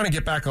 you're trying to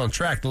get back on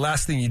track. The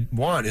last thing you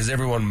want is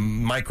everyone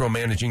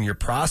micromanaging your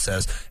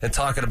process and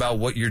talking about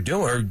what you're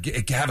doing, or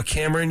have a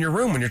camera in your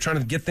room when you're trying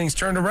to get things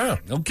turned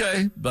around.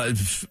 Okay, but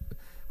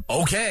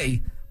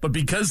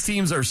because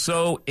teams are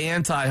so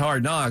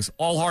anti-Hard Knocks,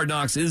 all Hard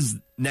Knocks is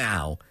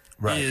now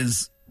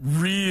is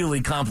really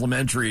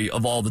complimentary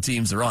of all the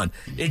teams they're on.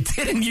 It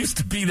didn't used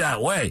to be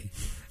that way.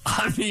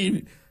 I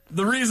mean...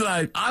 The reason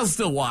I'll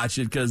still watch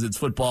it because it's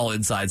football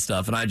inside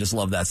stuff, and I just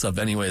love that stuff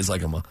anyways.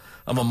 Like I'm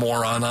a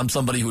moron. I'm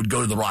somebody who would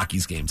go to the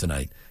Rockies game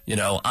tonight.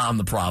 I'm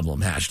the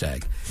problem.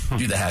 Hashtag.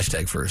 Do the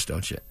hashtag first,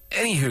 don't you?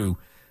 Anywho,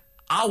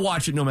 I'll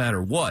watch it no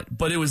matter what.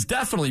 But it was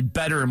definitely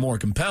better and more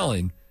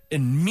compelling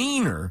and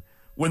meaner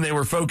when they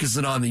were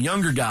focusing on the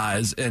younger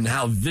guys and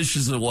how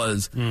vicious it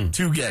was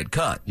to get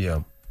cut.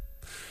 Yeah.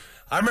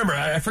 I remember,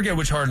 I forget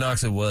which Hard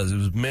Knocks it was. It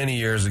was many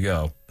years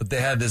ago. But they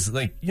had this,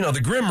 the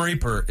Grim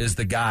Reaper is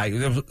the guy.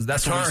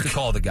 That's what we used to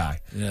call the guy,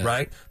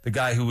 right? The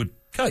guy who would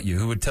cut you,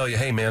 who would tell you,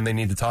 hey, man, they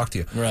need to talk to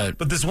you. Right.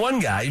 But this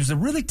one guy, he was a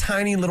really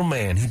tiny little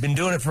man. He'd been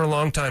doing it for a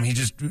long time.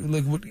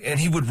 And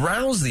he would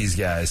rouse these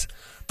guys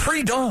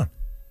pre-dawn.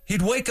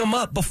 He'd wake them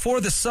up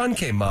before the sun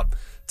came up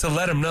to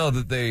let them know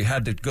that they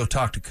had to go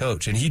talk to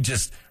Coach. And he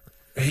just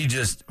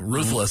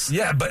ruthless.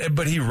 Yeah,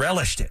 but he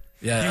relished it.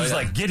 Yeah, he was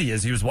like giddy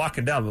as he was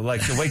walking down,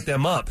 to wake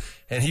them up,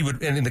 and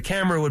the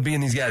camera would be in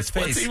these guys'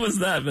 face. What team was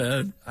that,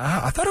 man?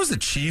 I thought it was the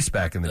Chiefs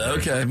back in the day.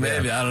 Okay,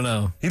 maybe I don't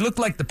know. He looked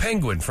like the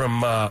Penguin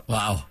from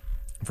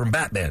from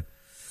Batman.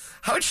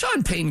 How would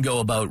Sean Payton go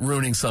about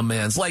ruining some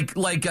man's who was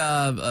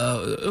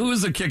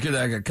the kicker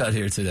that got cut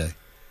here today?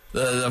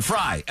 The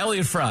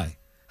Elliott Fry.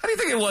 How do you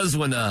think it was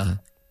when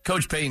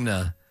Coach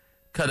Payton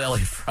cut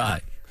Elliott Fry?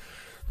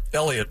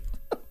 Elliott,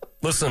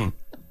 listen,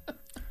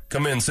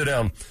 come in, sit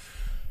down.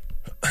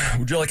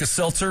 Would you like a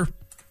seltzer?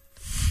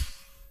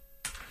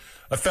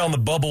 I found the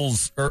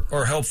bubbles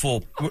are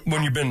helpful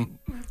when you've been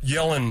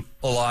yelling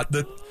a lot.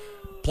 That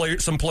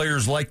some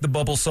players like the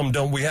bubbles, some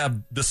don't. We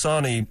have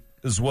Dasani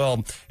as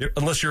well,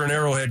 unless you're an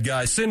Arrowhead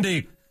guy.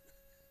 Cindy,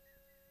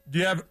 do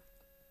you have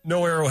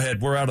no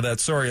Arrowhead? We're out of that.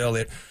 Sorry,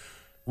 Elliot.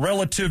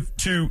 Relative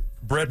to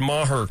Brett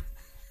Maher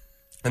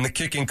and the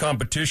kicking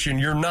competition,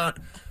 you're not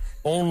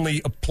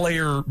only a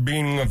player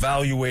being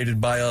evaluated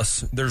by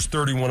us. There's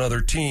 31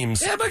 other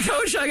teams. Yeah, but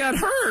Coach, I got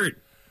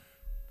hurt.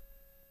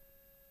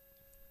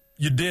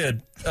 You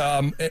did,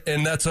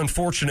 and that's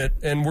unfortunate,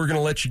 and we're going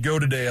to let you go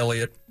today,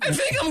 Elliot. I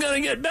think I'm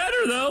going to get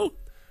better, though.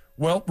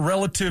 Well,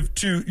 relative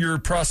to your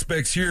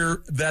prospects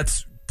here,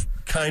 that's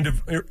kind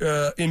of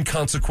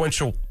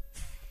inconsequential.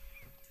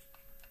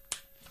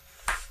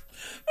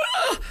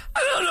 I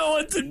don't know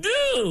what to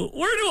do.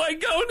 Where do I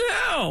go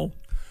now?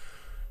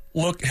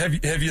 Look,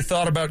 have you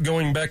thought about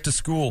going back to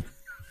school?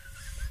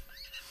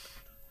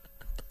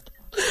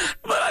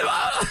 But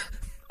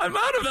I'm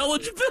out of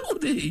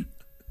eligibility.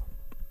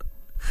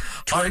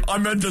 I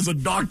meant as a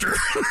doctor.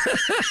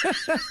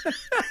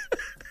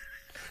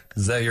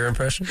 Is that your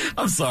impression?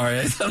 I'm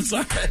sorry.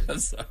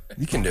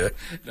 You can do it.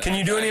 Can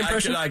you do any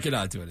impression? I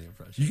cannot do any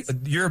impression.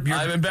 You're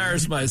I've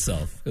embarrassed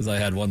myself because I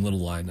had one little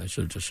line. I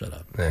should have just shut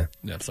up. Yeah,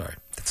 I'm sorry.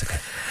 That's okay.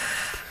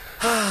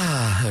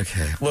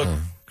 Okay. Look.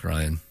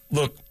 Crying.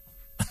 Look.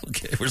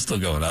 Okay, we're still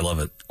going. I love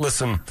it.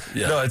 Listen.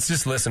 Yeah. No, it's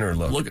just listen or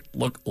look.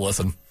 Look,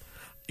 listen.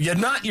 You're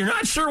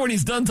not sure when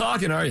he's done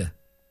talking, are you?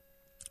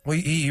 Well,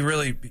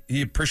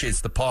 he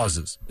appreciates the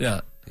pauses. Yeah.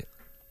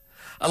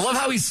 I love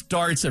how he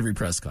starts every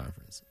press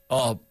conference.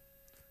 Oh,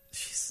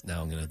 jeez,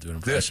 now I'm going to do an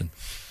impression.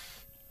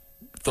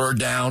 Third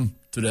down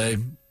today.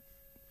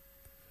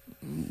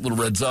 Little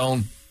red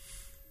zone.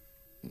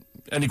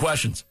 Any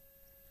questions?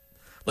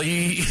 Like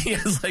he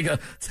has like a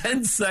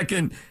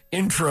 10-second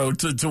intro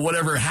to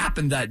whatever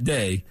happened that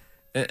day,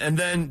 and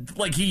then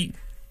like he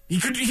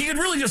could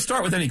really just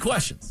start with any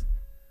questions.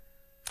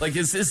 Like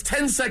his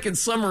 10-second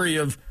summary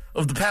of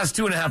the past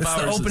 2.5 hours. It's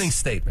the opening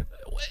statement.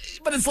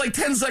 But it's like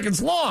 10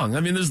 seconds long.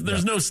 I mean,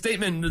 there's no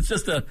statement. It's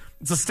just a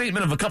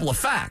statement of a couple of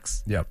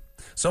facts. Yep.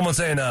 Someone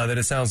saying that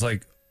it sounds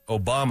like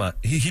Obama.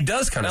 He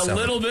does kind of sound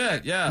a little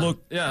bit. Yeah.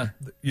 Look. Yeah.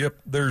 Yep.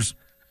 There's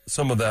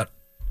some of that.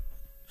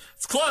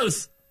 It's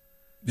close.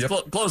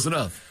 Yep. Close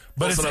enough.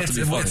 But close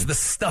it's the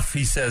stuff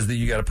he says that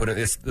you got to put in.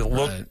 It's the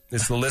look. Right.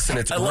 It's the listen.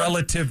 It's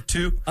relative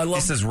to.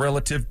 He says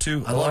relative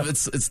to. I love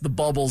it's the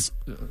bubbles.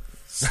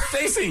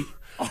 Stacy.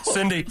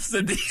 Cindy.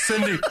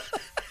 We're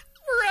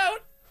out.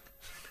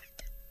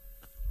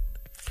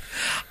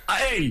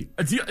 Hey,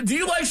 do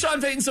you like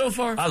Sean Payton so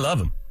far? I love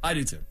him. I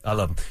do too. I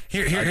love him.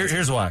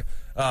 Here's why.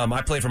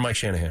 I played for Mike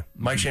Shanahan.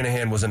 Mike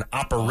Shanahan was an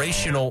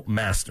operational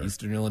master.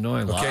 Eastern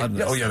Illinois. Okay.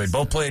 They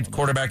both played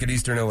quarterback at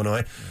Eastern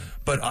Illinois.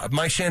 But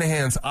Mike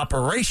Shanahan's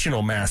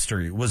operational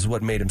mastery was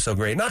what made him so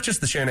great. Not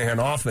just the Shanahan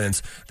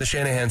offense, the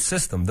Shanahan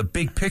system, the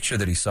big picture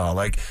that he saw.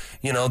 Like,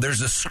 there's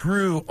a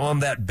screw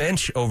on that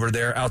bench over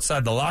there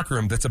outside the locker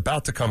room that's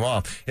about to come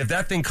off. If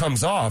that thing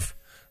comes off,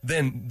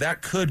 then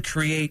that could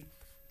create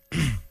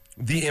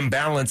the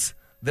imbalance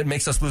that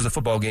makes us lose a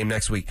football game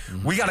next week.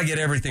 Mm-hmm. We got to get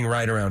everything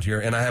right around here,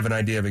 and I have an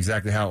idea of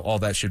exactly how all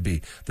that should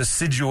be. The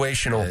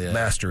situational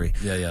mastery.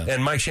 Yeah.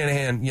 And Mike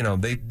Shanahan,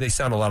 they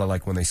sound a lot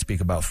alike when they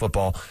speak about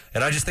football,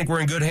 and I just think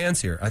we're in good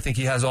hands here. I think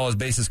he has all his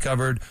bases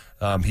covered.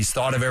 He's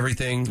thought of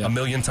everything a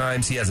million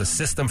times. He has a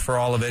system for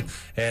all of it,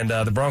 and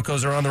the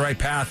Broncos are on the right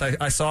path.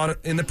 I saw it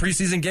in the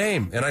preseason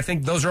game, and I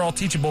think those are all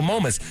teachable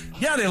moments.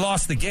 Yeah, they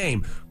lost the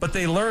game, but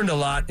they learned a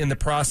lot in the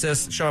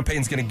process. Sean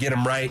Payton's going to get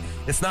them right.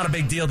 It's not a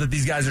big deal that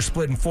these guys are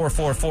splitting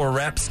 4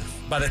 reps.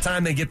 By the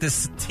time they get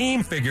this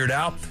team figured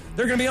out,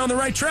 they're going to be on the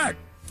right track.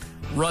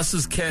 Russ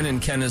is Ken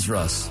and Ken is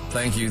Russ.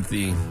 Thank you,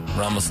 the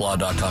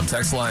RamosLaw.com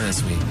text line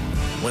as we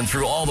went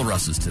through all the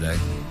Russes today.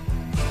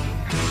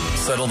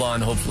 Settled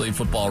on, hopefully,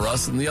 football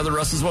Russ, and the other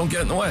Russes won't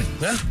get in the way.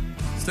 Yeah.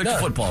 Stick to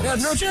football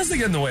Russ. No chance to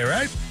get in the way,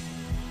 right?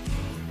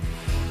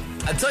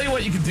 I tell you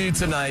what you can do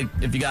tonight,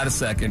 if you got a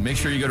second. Make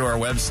sure you go to our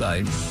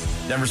website,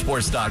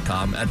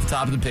 denversports.com. At the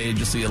top of the page,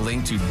 you'll see a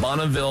link to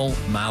Bonneville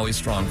Maui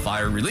Strong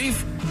Fire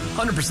Relief.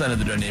 100% of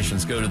the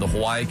donations go to the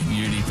Hawaii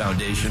Community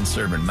Foundation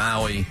serving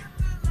Maui.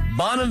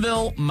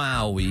 Bonneville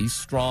Maui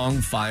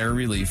Strong Fire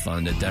Relief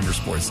Fund at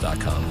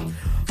denversports.com.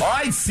 All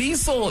right,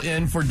 Cecil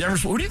in for Denver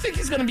Sports. Who do you think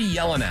he's going to be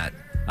yelling at?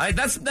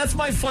 That's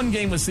my fun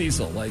game with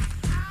Cecil. Like,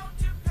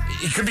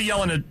 he could be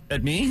yelling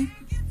at me,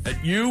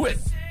 at you, it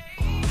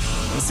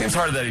seems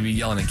harder that he'd be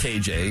yelling at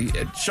KJ,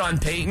 at Sean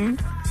Payton.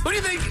 Who do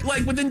you think,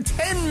 like, within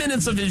 10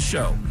 minutes of his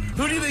show,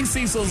 who do you think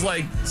Cecil's,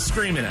 like,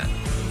 screaming at?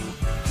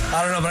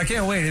 I don't know, but I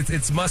can't wait.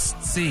 It's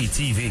must-see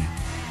TV.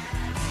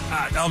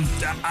 I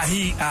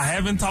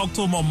haven't talked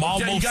to him. I'm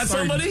almost you got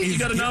certain. Somebody? You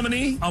got a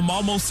nominee? I'm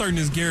almost certain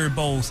it's Garrett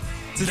Bowles.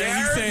 Today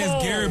he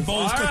says Garrett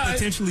Bowles could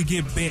potentially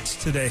get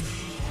benched today.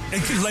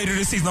 Later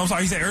this season. I'm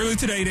sorry, he said earlier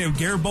today that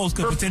Garrett Bowles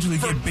could potentially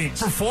get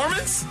benched.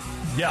 Performance?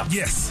 Yeah.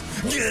 Yes.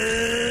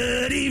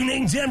 Good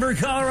evening, Denver,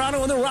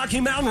 Colorado, and the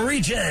Rocky Mountain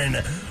region.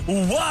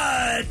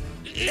 What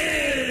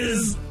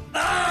is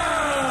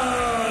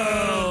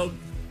up?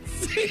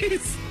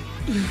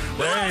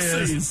 There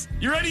he is.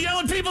 You ready to yell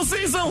at people,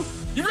 Cecil?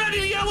 You ready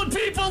to yell at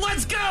people?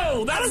 Let's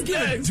go. That's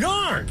good.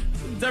 Darn.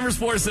 Denver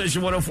Sports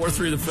Station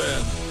 104.3 The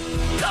Fan.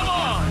 Come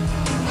on.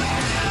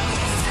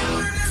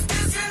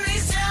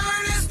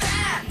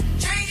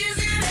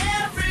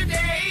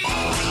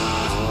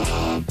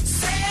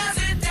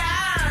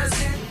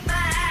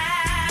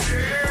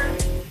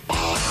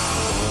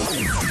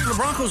 The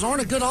Broncos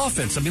aren't a good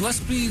offense. I mean, let's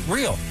be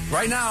real.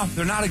 Right now,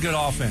 they're not a good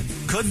offense.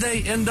 Could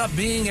they end up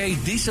being a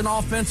decent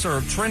offense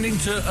or trending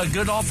to a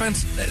good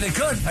offense? They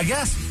could, I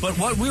guess. But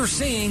what we're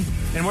seeing,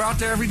 and we're out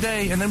there every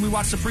day, and then we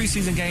watch the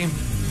preseason game,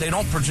 they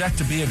don't project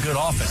to be a good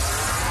offense.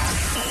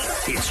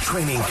 It's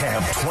Training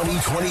Camp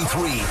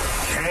 2023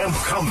 Camp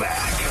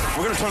Comeback.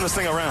 We're going to turn this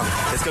thing around.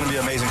 It's going to be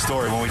an amazing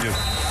story when we do.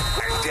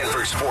 At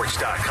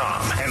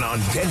DenverSports.com and on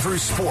Denver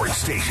Sports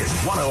Station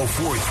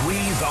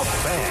 104.3 The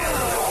Fan.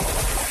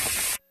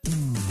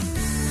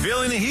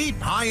 Feeling the heat?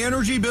 High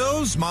energy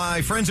bills?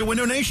 My friends at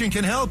Window Nation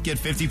can help. Get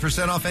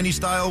 50% off any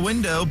style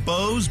window,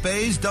 bows,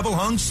 bays, double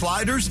hung,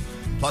 sliders,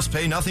 plus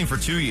pay nothing for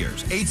 2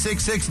 years.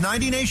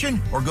 866-90-NATION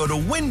or go to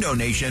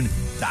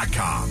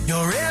windownation.com.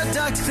 Your air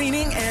duct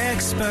cleaning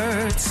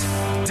experts,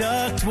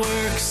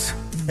 Ductworks.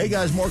 Hey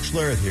guys, Mark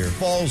Schlereth here.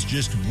 Fall's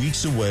just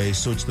weeks away,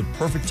 so it's the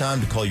perfect time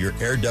to call your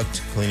air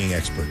duct cleaning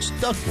experts.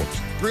 Ductworks,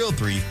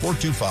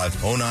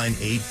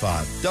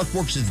 303-425-0985.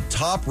 Ductworks is the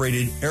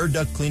top-rated air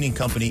duct cleaning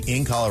company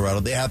in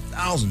Colorado. They have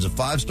thousands of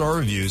 5-star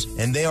reviews,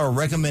 and they are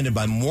recommended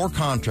by more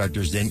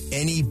contractors than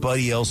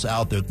anybody else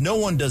out there. No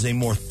one does a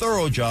more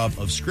thorough job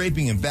of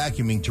scraping and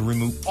vacuuming to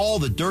remove all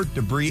the dirt,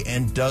 debris,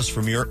 and dust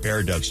from your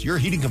air ducts. Your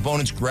heating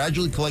components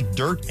gradually collect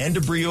dirt and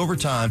debris over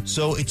time,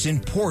 so it's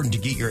important to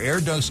get your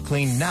air ducts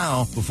cleaned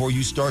now before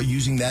you start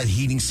using that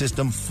heating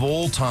system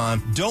full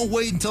time. Don't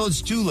wait until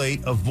it's too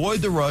late. Avoid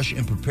the rush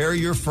and prepare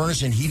your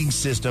furnace and heating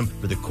system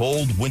for the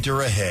cold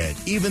winter ahead.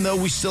 Even though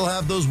we still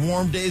have those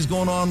warm days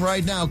going on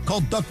right now,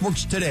 call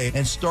Ductworks today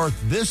and start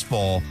this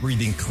fall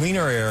breathing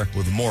cleaner air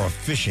with a more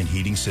efficient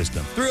heating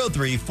system.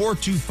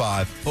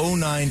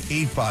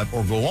 303-425-0985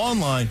 or go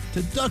online to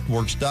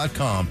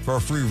ductworks.com for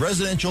a free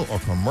residential or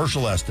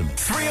commercial estimate.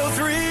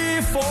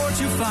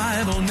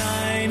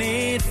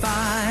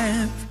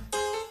 303-425-0985.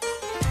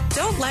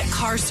 Don't let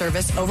car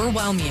service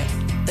overwhelm you.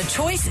 The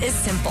choice is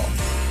simple.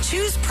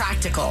 Choose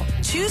practical.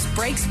 Choose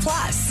Brakes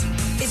Plus.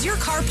 Is your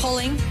car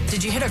pulling?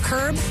 Did you hit a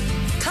curb?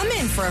 Come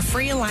in for a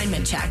free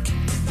alignment check.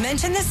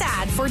 Mention this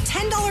ad for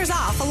 $10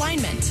 off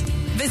alignment.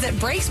 Visit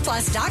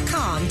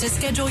BrakesPlus.com to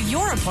schedule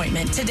your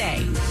appointment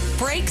today.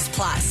 Brakes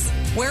Plus,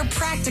 where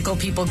practical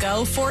people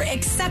go for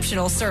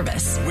exceptional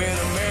service. When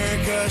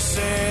America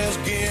says,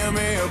 give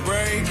me a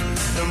break,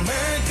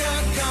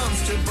 America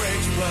comes to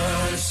Brakes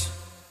Plus.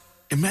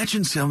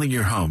 Imagine selling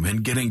your home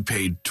and getting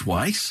paid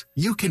twice.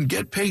 You can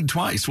get paid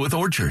twice with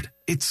Orchard.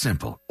 It's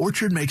simple.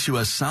 Orchard makes you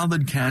a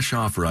solid cash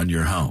offer on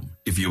your home.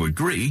 If you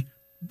agree,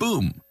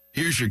 boom,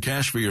 here's your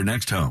cash for your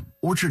next home.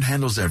 Orchard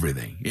handles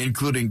everything,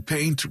 including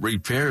paint,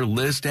 repair,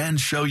 list, and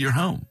show your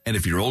home. And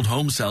if your old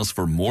home sells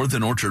for more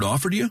than Orchard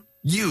offered you,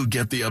 you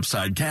get the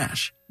upside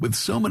cash. With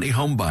so many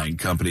home buying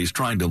companies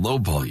trying to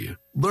lowball you,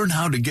 learn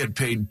how to get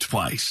paid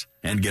twice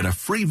and get a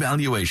free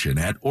valuation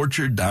at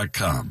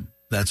Orchard.com.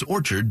 That's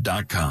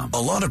Orchard.com. A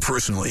lot of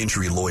personal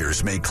injury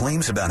lawyers make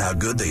claims about how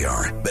good they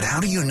are, but how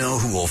do you know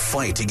who will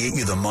fight to get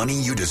you the money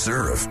you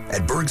deserve?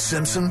 At Berg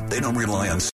Simpson, they don't rely on